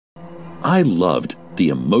I loved the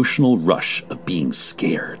emotional rush of being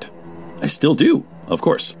scared. I still do, of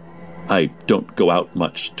course. I don't go out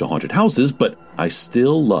much to haunted houses, but I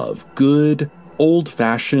still love good,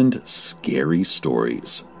 old-fashioned, scary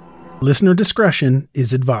stories. Listener discretion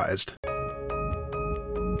is advised.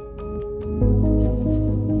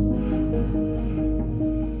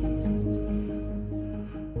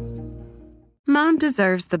 Mom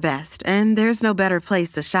deserves the best, and there's no better place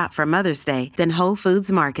to shop for Mother's Day than Whole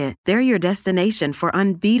Foods Market. They're your destination for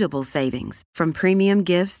unbeatable savings, from premium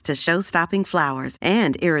gifts to show-stopping flowers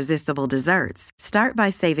and irresistible desserts. Start by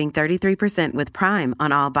saving 33% with Prime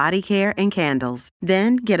on all body care and candles.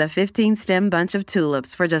 Then get a 15-stem bunch of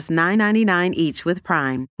tulips for just $9.99 each with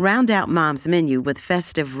Prime. Round out Mom's menu with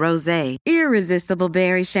festive rosé, irresistible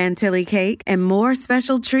berry chantilly cake, and more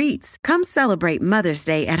special treats. Come celebrate Mother's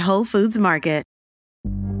Day at Whole Foods Market.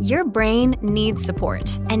 Your brain needs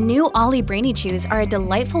support, and new Ollie Brainy Chews are a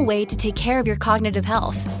delightful way to take care of your cognitive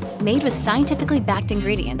health. Made with scientifically backed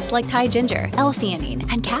ingredients like Thai ginger,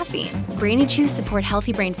 L-theanine, and caffeine, Brainy Chews support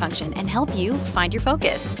healthy brain function and help you find your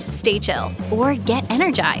focus, stay chill, or get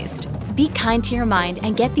energized. Be kind to your mind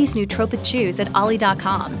and get these nootropic chews at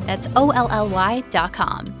ollie.com. That's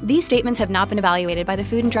OLLY.com. These statements have not been evaluated by the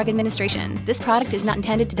Food and Drug Administration. This product is not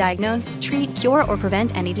intended to diagnose, treat, cure, or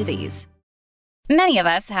prevent any disease. Many of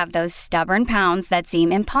us have those stubborn pounds that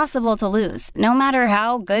seem impossible to lose, no matter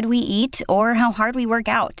how good we eat or how hard we work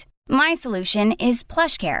out. My solution is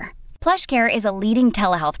PlushCare. PlushCare is a leading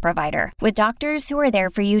telehealth provider with doctors who are there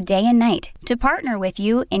for you day and night to partner with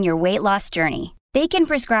you in your weight loss journey. They can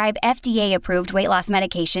prescribe FDA-approved weight loss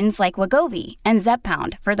medications like Wegovy and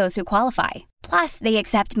Zepbound for those who qualify. Plus, they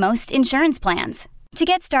accept most insurance plans. To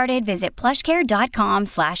get started, visit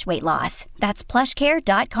plushcare.com/weightloss. That's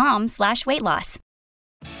plushcare.com/weightloss.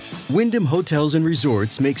 Wyndham Hotels and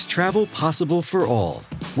Resorts makes travel possible for all.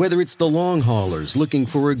 Whether it's the long haulers looking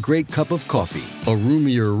for a great cup of coffee, a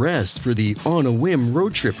roomier rest for the on-a-whim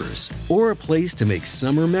road trippers, or a place to make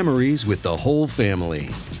summer memories with the whole family.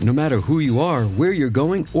 No matter who you are, where you're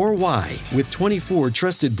going, or why, with 24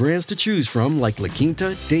 trusted brands to choose from like La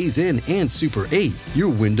Quinta, Days Inn, and Super 8, your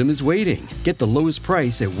Wyndham is waiting. Get the lowest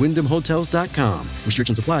price at WyndhamHotels.com.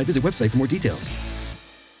 Restrictions apply. Visit website for more details.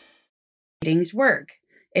 Ratings work.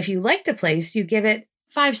 If you like the place, you give it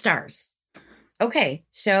 5 stars. Okay,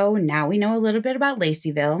 so now we know a little bit about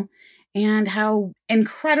Laceyville and how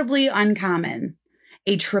incredibly uncommon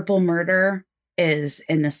a triple murder is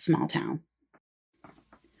in this small town.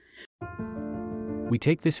 We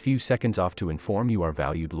take this few seconds off to inform you, our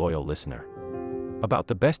valued loyal listener, about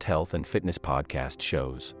the best health and fitness podcast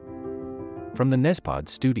shows from the Nezpod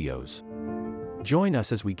Studios. Join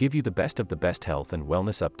us as we give you the best of the best health and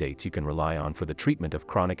wellness updates you can rely on for the treatment of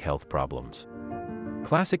chronic health problems.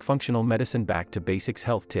 Classic functional medicine back to basics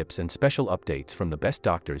health tips and special updates from the best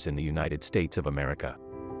doctors in the United States of America.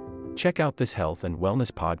 Check out this health and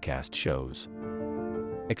wellness podcast shows.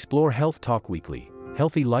 Explore Health Talk Weekly,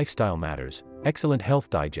 Healthy Lifestyle Matters, Excellent Health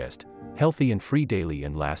Digest, Healthy and Free Daily,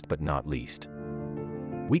 and last but not least,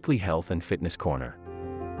 Weekly Health and Fitness Corner.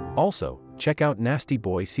 Also, check out Nasty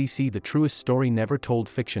Boy CC, the truest story never told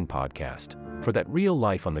fiction podcast, for that real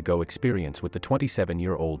life on the go experience with the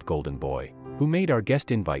 27-year-old golden boy, who made our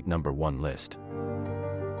guest invite #1 list.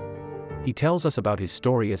 He tells us about his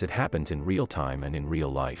story as it happens in real time and in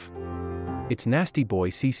real life. It's Nasty Boy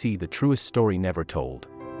CC, the truest story never told.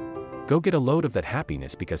 Go get a load of that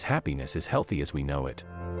happiness, because happiness is healthy as we know it.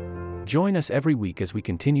 Join us every week as we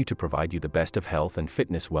continue to provide you the best of health and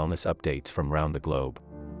fitness wellness updates from around the globe.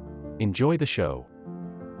 Enjoy the show.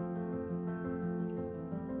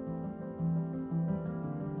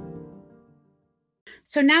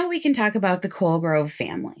 So now we can talk about the Colegrove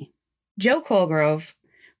family. Joe Colegrove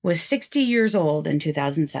was 60 years old in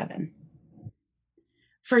 2007.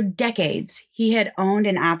 For decades, he had owned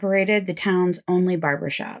and operated the town's only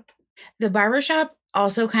barbershop. The barbershop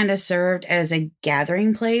also kind of served as a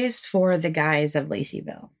gathering place for the guys of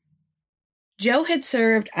Laceyville. Joe had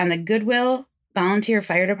served on the Goodwill Volunteer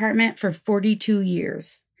Fire Department for 42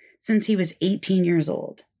 years, since he was 18 years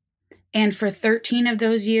old. And for 13 of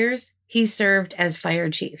those years, he served as fire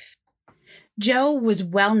chief. Joe was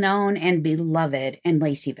well known and beloved in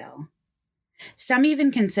Laceyville. Some even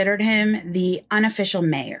considered him the unofficial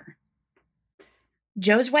mayor.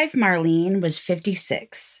 Joe's wife Marlene was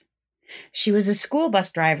 56. She was a school bus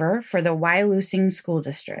driver for the Wyalusing School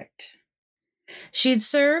District. She'd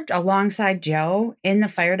served alongside Joe in the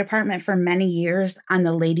fire department for many years on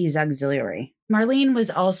the Ladies Auxiliary. Marlene was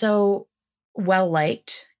also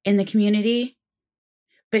well-liked in the community,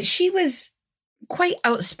 but she was quite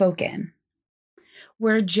outspoken,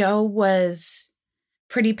 where Joe was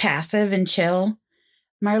pretty passive and chill,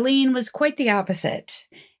 Marlene was quite the opposite,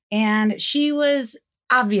 and she was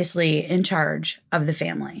obviously in charge of the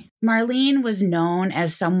family. Marlene was known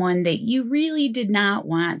as someone that you really did not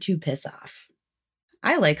want to piss off.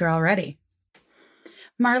 I like her already.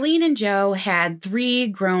 Marlene and Joe had 3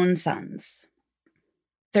 grown sons.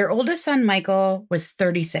 Their oldest son, Michael, was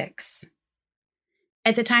 36.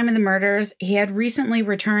 At the time of the murders, he had recently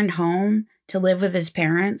returned home to live with his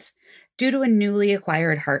parents due to a newly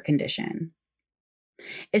acquired heart condition.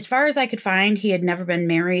 As far as I could find, he had never been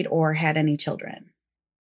married or had any children.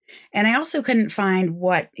 And I also couldn't find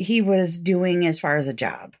what he was doing as far as a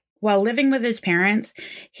job. While living with his parents,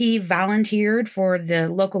 he volunteered for the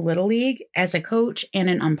local Little League as a coach and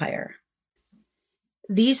an umpire.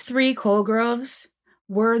 These 3 Colegroves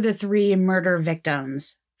were the 3 murder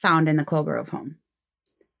victims found in the Colegrove home: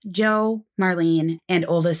 Joe, Marlene, and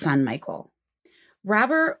oldest son, Michael.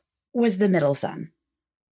 Robert was the middle son.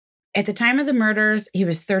 At the time of the murders, he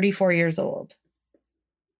was 34 years old.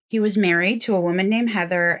 He was married to a woman named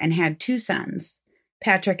Heather and had 2 sons,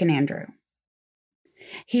 Patrick and Andrew.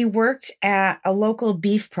 He worked at a local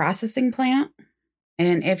beef processing plant.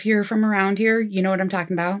 And if you're from around here, you know what I'm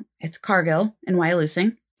talking about. It's Cargill in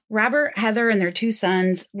Wyalusing. Robert, Heather, and their 2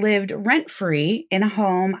 sons lived rent-free in a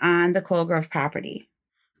home on the Colegrove property.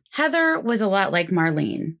 Heather was a lot like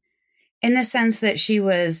Marlene in the sense that she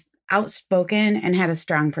was outspoken and had a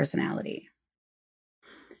strong personality.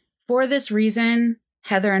 For this reason,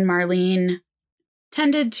 Heather and Marlene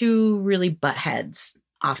tended to really butt heads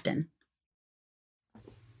often.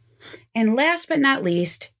 And last but not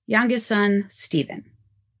least, youngest son, Stephen.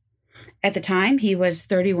 At the time, he was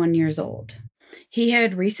 31 years old. He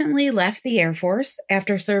had recently left the Air Force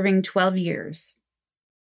after serving 12 years.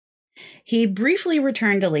 He briefly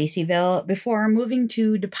returned to Laceyville before moving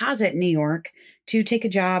to Deposit, New York, to take a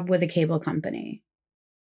job with a cable company.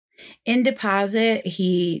 In Deposit,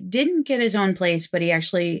 he didn't get his own place, but he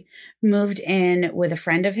actually moved in with a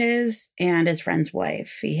friend of his and his friend's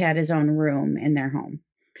wife. He had his own room in their home.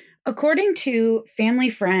 According to family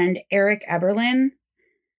friend Eric Eberlin,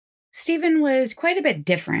 Stephen was quite a bit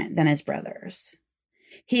different than his brothers.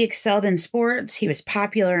 He excelled in sports, he was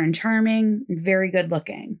popular and charming, and very good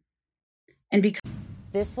looking. And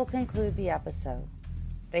This will conclude the episode.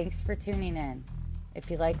 Thanks for tuning in.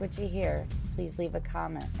 If you like what you hear, please leave a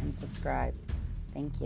comment and subscribe. Thank you.